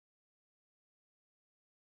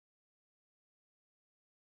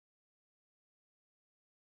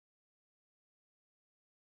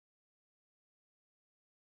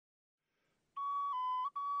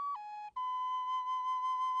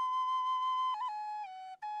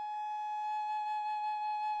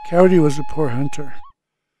Coyote was a poor hunter.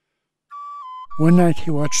 One night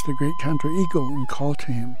he watched the great hunter Eagle and called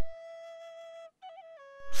to him,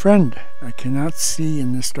 "Friend, I cannot see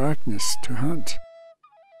in this darkness to hunt."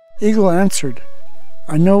 Eagle answered,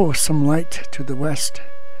 "I know some light to the west.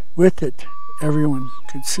 With it, everyone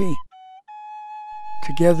could see."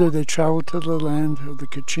 Together they traveled to the land of the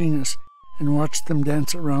Cachinas and watched them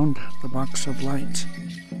dance around the box of light.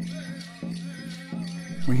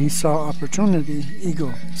 When he saw opportunity,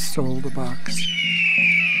 Eagle stole the box.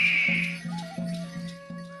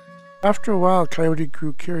 After a while, Coyote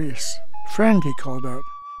grew curious. "Friend," he called out,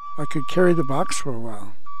 "I could carry the box for a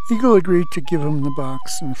while." Eagle agreed to give him the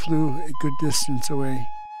box and flew a good distance away.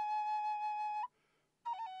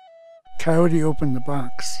 Coyote opened the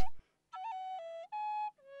box.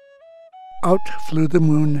 Out flew the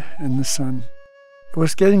moon and the sun. It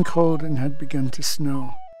was getting cold and had begun to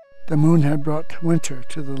snow. The moon had brought winter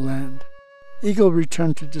to the land. Eagle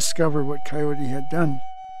returned to discover what Coyote had done.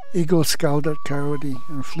 Eagle scowled at Coyote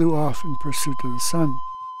and flew off in pursuit of the sun.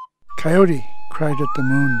 Coyote cried at the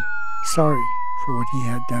moon, sorry for what he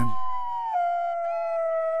had done.